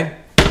 okay?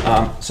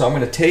 So I'm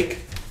going to take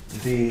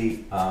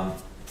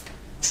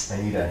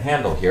I need a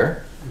handle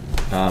here.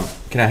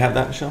 Can I have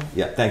that, Michelle?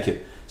 Yeah, thank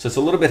you. So it's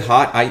a little bit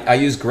hot. I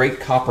use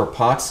great copper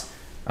pots,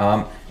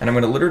 and I'm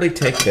going to literally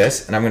take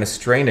this, and I'm going to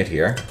strain it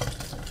here.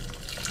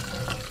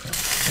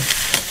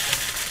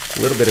 A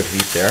little bit of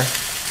heat there.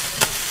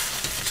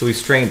 So we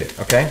strained it,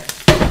 okay?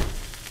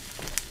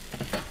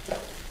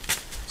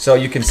 So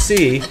you can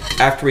see,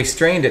 after we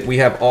strained it, we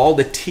have all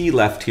the tea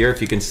left here,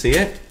 if you can see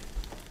it,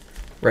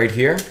 right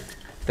here,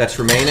 that's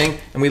remaining.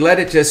 And we let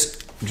it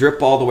just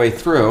drip all the way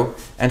through.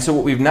 And so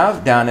what we've now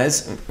done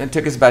is, it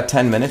took us about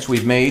 10 minutes,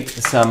 we've made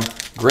some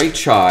great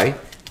chai,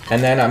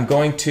 and then I'm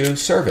going to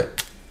serve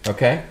it,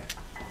 okay?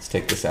 Let's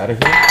take this out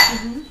of here.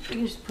 Mm-hmm. You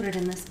can just put it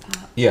in this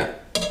pot. Yeah,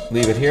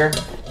 leave it here.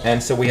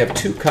 And so we have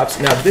 2 cups.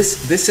 Now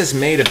this has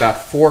made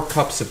about 4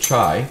 cups of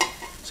chai.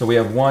 So we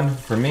have 1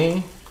 for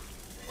me,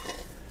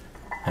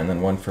 and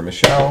then 1 for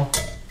Michelle,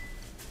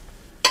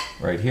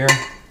 right here.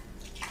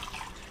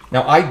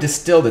 Now I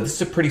distilled it. This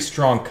is a pretty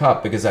strong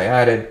cup because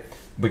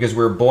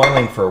we're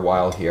boiling for a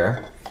while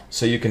here.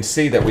 So you can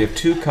see that we have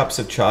 2 cups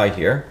of chai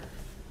here.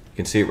 You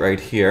can see it right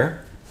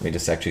here. Let me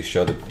just actually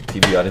show the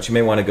TV audience. You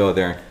may want to go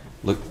there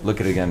and look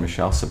at it again,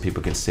 Michelle, so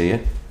people can see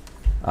it.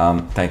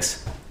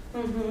 Thanks.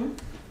 Mm-hmm.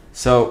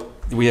 So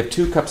we have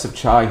 2 cups of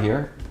chai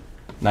here,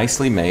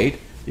 nicely made.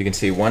 You can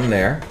see 1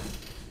 there,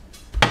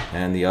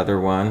 and the other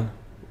one,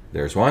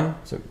 there's 1.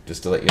 So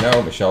just to let you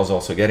know, Michelle's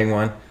also getting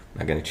 1. I'm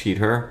not going to cheat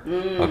her.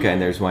 Okay,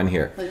 and there's 1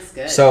 here. Looks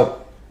good.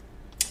 So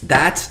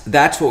that's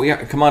what we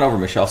are. Come on over,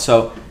 Michelle.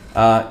 So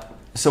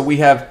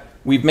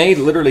we've made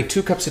literally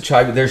 2 cups of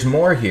chai, but there's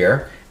more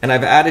here, and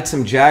I've added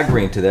some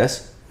jaggery into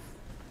this.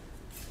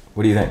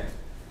 What do you think?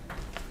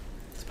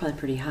 It's probably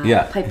pretty hot.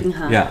 Yeah. Piping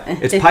hot. Yeah,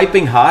 it's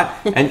piping hot,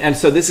 and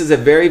so this is a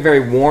very, very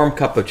warm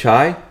cup of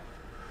chai.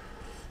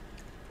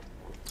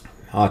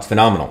 Oh, it's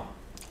phenomenal.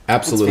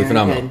 Absolutely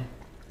phenomenal.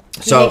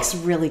 Good. He makes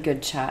really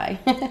good chai.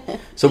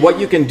 So what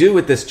you can do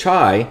with this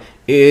chai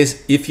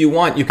is, if you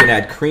want, you can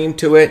add cream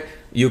to it.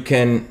 You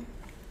can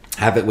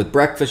have it with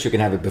breakfast. You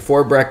can have it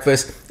before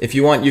breakfast. If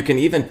you want, you can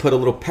even put a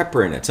little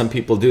pepper in it. Some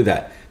people do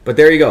that. But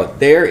there you go.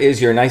 There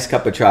is your nice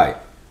cup of chai.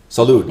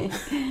 Salud.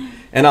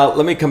 And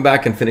let me come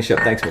back and finish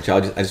up. Thanks, Mitch.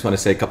 I just want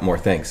to say a couple more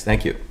things.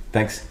 Thank you.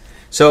 Thanks.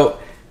 So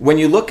when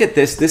you look at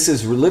this, this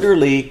is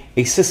literally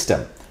a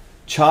system.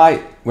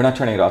 Chai, we're not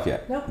turning it off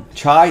yet. Nope.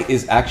 Chai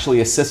is actually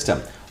a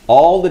system.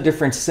 All the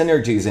different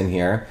synergies in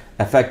here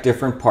affect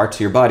different parts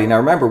of your body. Now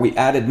remember, we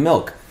added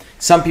milk.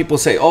 Some people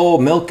say, oh,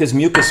 milk is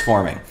mucus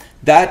forming.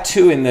 That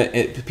too,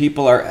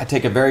 people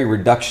take a very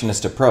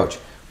reductionist approach.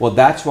 Well,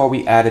 that's why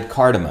we added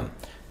cardamom.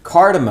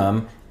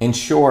 Cardamom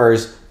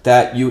ensures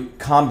that you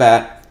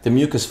combat the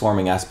mucus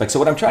forming aspect. So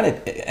what I'm trying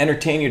to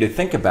entertain you to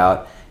think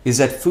about is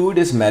that food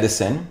is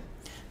medicine.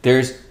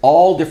 There's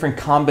all different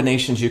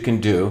combinations you can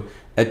do.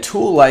 A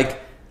tool like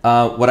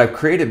what I've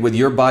created with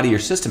Your Body, Your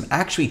System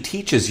actually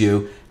teaches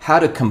you how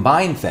to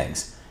combine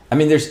things. I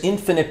mean, there's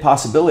infinite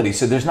possibilities,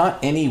 so there's not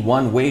any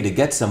one way to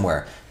get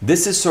somewhere.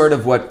 This is sort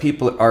of what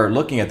people are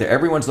looking at there.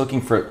 Everyone's looking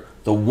for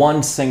the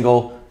one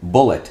single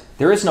bullet.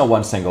 There is no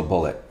one single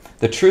bullet.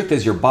 The truth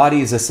is your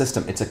body is a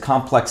system. It's a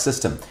complex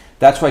system.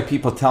 That's why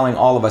people telling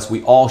all of us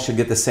we all should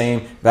get the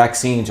same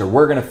vaccines, or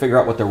we're going to figure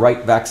out what the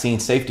right vaccine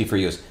safety for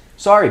you is.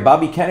 Sorry,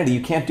 Bobby Kennedy,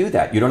 you can't do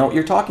that. You don't know what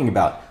you're talking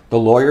about. The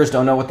lawyers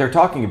don't know what they're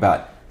talking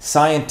about.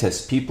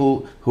 Scientists,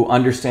 people who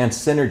understand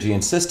synergy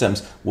and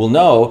systems will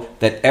know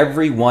that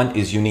everyone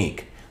is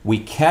unique. We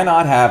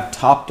cannot have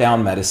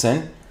top-down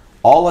medicine.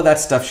 All of that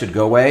stuff should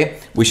go away.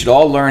 We should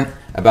all learn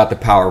about the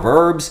power of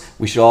herbs.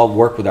 We should all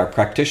work with our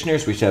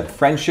practitioners. We should have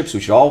friendships. We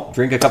should all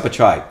drink a cup of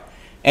chai.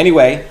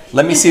 Anyway,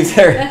 let me see if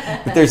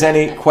there's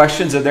any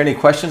questions. Are there any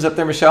questions up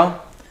there,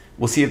 Michelle?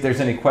 We'll see if there's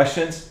any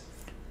questions.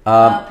 People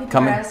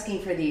are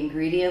asking for the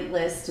ingredient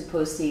list, to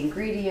post the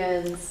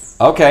ingredients.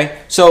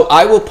 Okay, so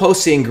I will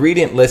post the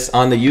ingredient list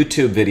on the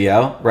YouTube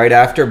video right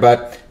after,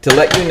 but to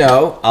let you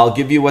know, I'll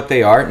give you what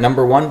they are.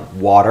 Number one,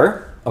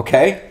 water,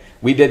 okay?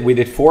 We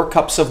did 4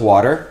 cups of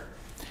water.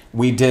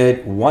 We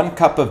did 1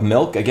 cup of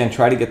milk. Again,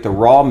 try to get the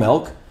raw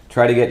milk.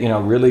 Try to get,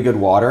 really good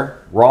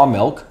water, raw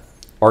milk,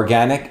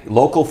 organic,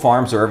 local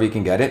farms, wherever you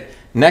can get it.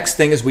 Next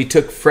thing is we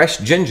took fresh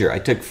ginger. I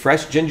took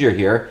fresh ginger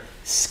here,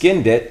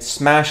 skinned it,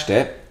 smashed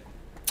it.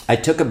 I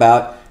took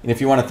about,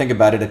 if you want to think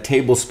about it, a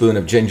tablespoon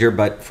of ginger,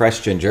 but fresh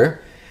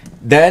ginger.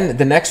 Then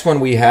the next one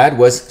we had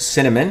was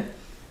cinnamon.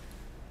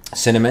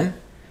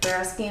 They're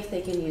asking if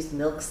they can use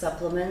milk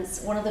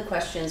supplements. One of the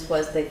questions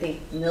was they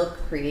think milk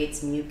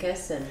creates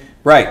mucus, and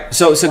right.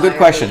 So it's a good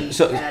question.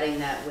 So adding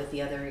that with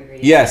the other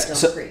ingredients,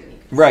 yes. don't create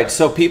mucus. Right.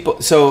 So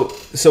people. So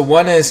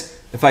one is,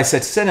 if I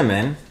said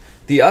cinnamon,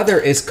 the other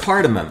is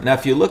cardamom. Now,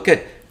 if you look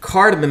at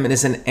cardamom, it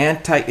is an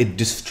it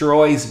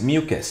destroys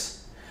mucus.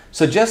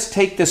 So just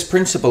take this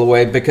principle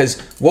away, because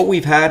what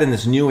we've had in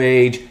this new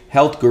age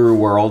health guru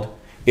world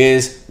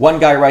is one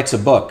guy writes a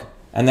book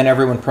and then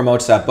everyone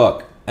promotes that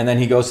book. And then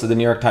he goes to the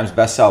New York Times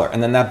bestseller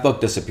and then that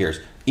book disappears.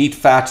 Eat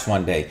fats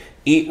one day,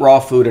 eat raw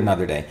food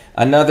another day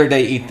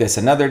eat this,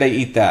 another day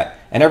eat that.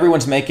 And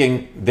everyone's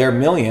making their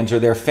millions or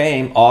their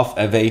fame off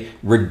of a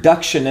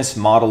reductionist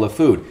model of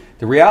food.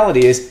 The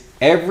reality is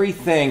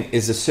everything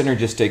is a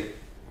synergistic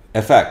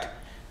effect.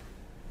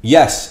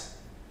 Yes,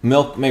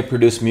 milk may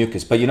produce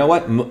mucus, but you know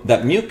what?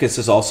 That mucus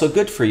is also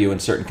good for you in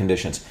certain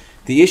conditions.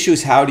 The issue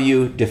is, how do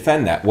you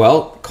defend that?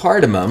 Well,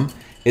 cardamom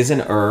is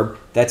an herb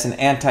that's an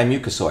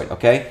anti-mucosoid,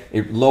 okay?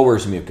 It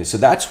lowers mucus. So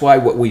that's why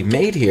what we've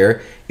made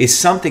here is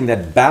something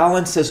that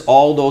balances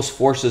all those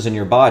forces in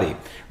your body.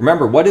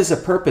 Remember, what is the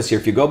purpose here?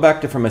 If you go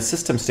back to from a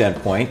system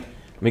standpoint,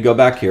 let me go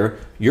back here.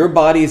 Your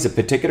body is a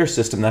particular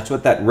system. That's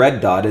what that red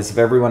dot is if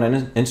everyone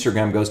on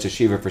Instagram goes to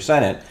Shiva for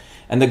Senate.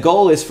 And the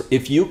goal is,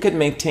 if you can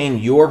maintain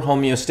your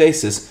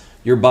homeostasis,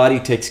 your body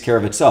takes care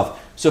of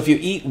itself. So if you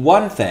eat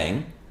one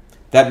thing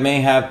that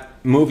may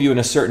move you in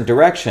a certain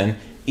direction,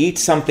 eat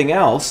something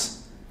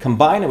else,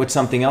 combine it with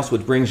something else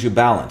which brings you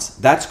balance.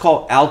 That's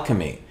called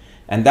alchemy.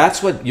 And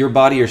that's what your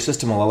body, your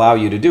system will allow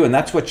you to do. And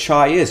that's what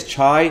chai is.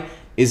 Chai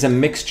is a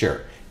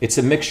mixture. It's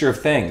a mixture of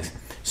things.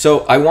 So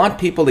I want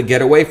people to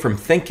get away from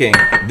thinking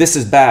this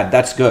is bad,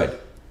 that's good.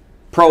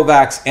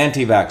 Pro-vax,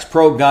 anti-vax,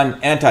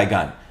 pro-gun,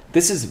 anti-gun.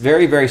 This is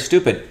very, very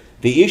stupid.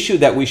 The issue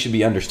that we should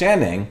be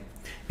understanding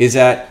is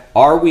that,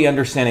 are we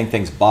understanding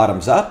things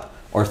bottoms up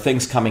or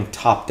things coming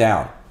top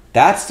down?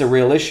 That's the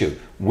real issue.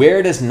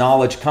 Where does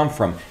knowledge come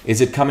from?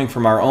 Is it coming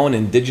from our own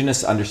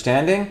indigenous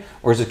understanding,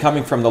 or is it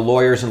coming from the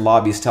lawyers and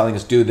lobbyists telling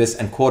us do this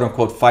and quote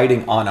unquote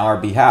fighting on our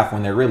behalf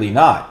when they're really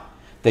not?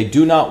 They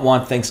do not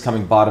want things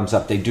coming bottoms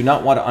up. They do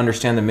not want to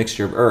understand the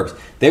mixture of herbs.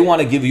 They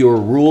want to give you a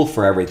rule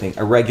for everything,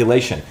 a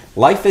regulation.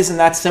 Life isn't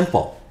that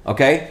simple,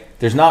 okay?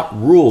 There's not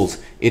rules.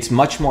 It's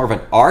much more of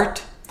an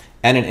art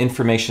and an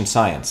information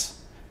science.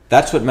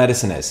 That's what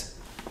medicine is.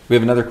 We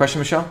have another question,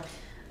 Michelle?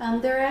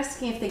 They're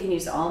asking if they can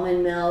use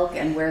almond milk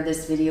and where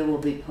this video will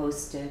be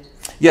posted.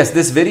 Yes,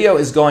 this video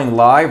is going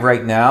live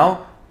right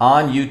now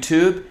on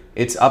YouTube.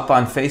 It's up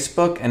on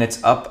Facebook and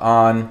it's up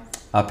on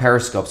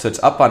Periscope. So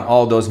it's up on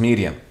all those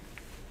medium.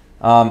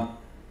 Let's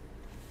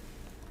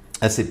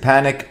see,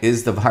 panic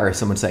is the virus.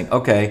 Someone's saying,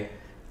 okay.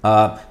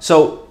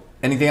 So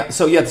anything else?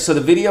 So yeah, so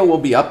the video will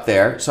be up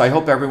there. So I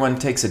hope everyone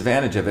takes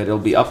advantage of it. It'll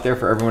be up there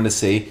for everyone to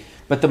see.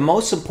 But the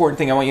most important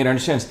thing I want you to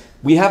understand is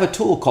we have a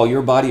tool called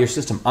Your Body, Your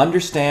System.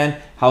 Understand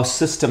how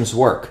systems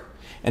work.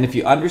 And if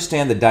you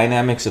understand the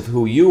dynamics of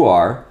who you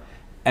are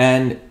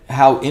and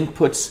how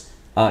inputs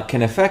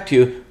can affect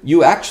you,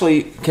 you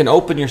actually can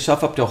open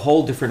yourself up to a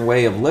whole different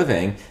way of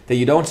living, that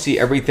you don't see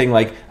everything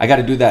like, I got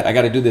to do that, I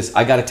got to do this,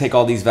 I got to take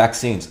all these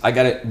vaccines,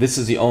 this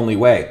is the only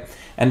way.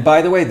 And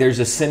by the way, there's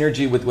a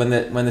synergy with when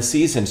the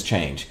seasons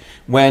change.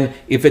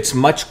 If it's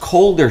much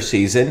colder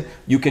season,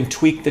 you can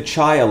tweak the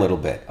chai a little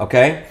bit,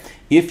 okay?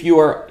 If you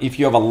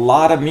have a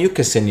lot of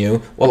mucus in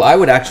you, well, I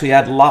would actually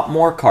add a lot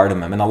more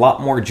cardamom and a lot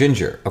more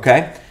ginger,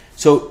 okay?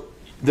 So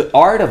the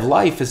art of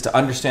life is to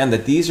understand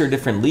that these are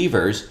different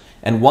levers.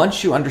 And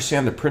once you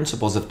understand the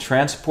principles of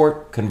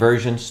transport,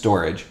 conversion,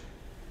 storage,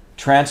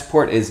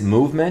 transport is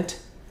movement,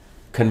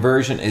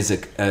 conversion is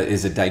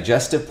a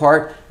digestive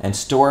part, and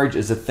storage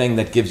is a thing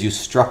that gives you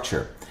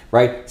structure,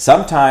 right?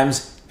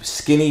 Sometimes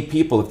skinny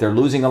people, if they're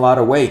losing a lot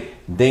of weight,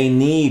 they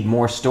need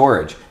more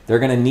storage. They're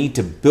going to need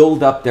to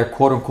build up their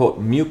quote unquote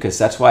mucus.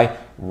 That's why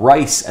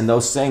rice and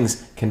those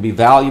things can be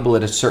valuable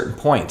at a certain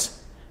point.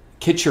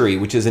 Khichdi,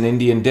 which is an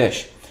Indian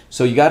dish.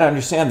 So you got to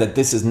understand that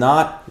this is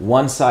not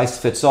one size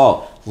fits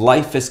all.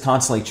 Life is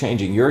constantly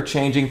changing. You're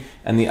changing,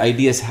 and the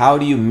idea is how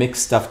do you mix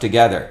stuff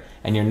together?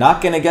 And you're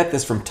not going to get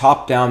this from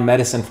top-down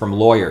medicine from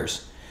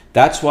lawyers.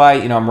 That's why,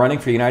 I'm running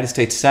for the United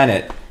States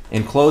Senate.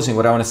 In closing,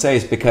 what I want to say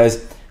is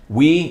because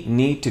we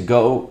need to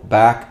go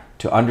back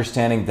to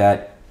understanding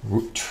that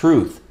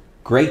truth,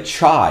 great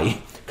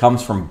chai,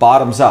 comes from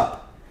bottoms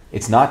up.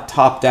 It's not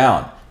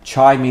top-down.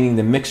 Chai meaning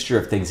the mixture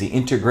of things, the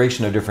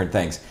integration of different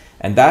things.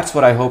 And that's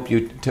what I hope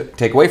you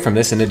take away from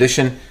this, in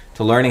addition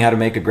to learning how to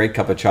make a great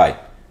cup of chai.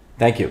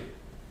 Thank you.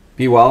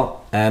 Be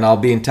well, and I'll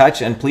be in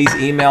touch. And please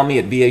email me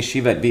at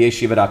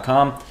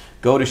vashiva@vashiva.com.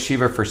 Go to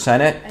Shiva for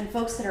Senate. And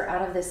folks that are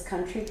out of this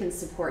country can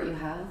support you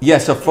how? Yeah,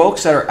 so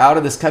folks that are out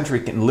of this country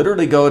can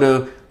literally go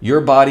to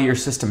Your Body, Your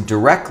System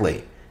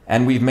directly.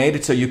 And we've made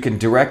it so you can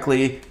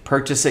directly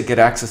purchase it, get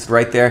access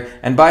right there.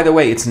 And by the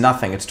way, it's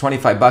nothing. It's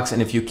 $25.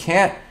 And if you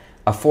can't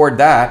afford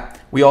that,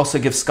 we also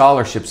give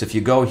scholarships. If you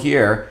go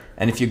here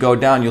and if you go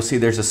down, you'll see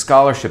there's a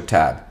scholarship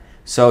tab.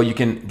 So you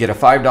can get a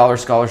 $5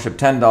 scholarship,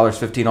 $10,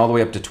 $15, all the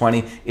way up to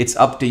 $20. It's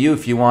up to you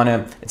if you want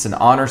to. It's an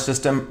honor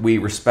system. We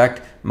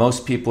respect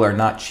most people are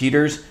not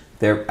cheaters.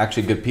 They're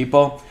actually good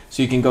people.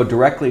 So you can go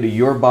directly to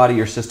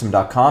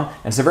yourbodyyoursystem.com.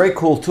 And it's a very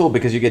cool tool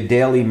because you get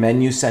daily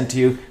menus sent to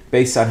you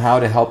based on how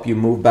to help you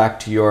move back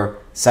to your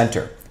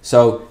center.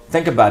 So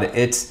think about it.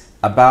 It's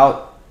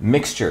about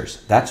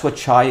mixtures. That's what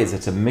chai is.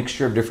 It's a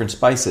mixture of different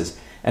spices.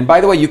 And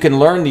by the way, you can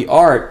learn the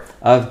art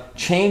of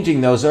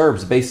changing those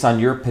herbs based on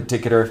your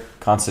particular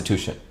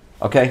constitution.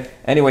 Okay?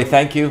 Anyway,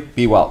 thank you.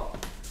 Be well.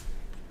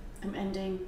 I'm ending.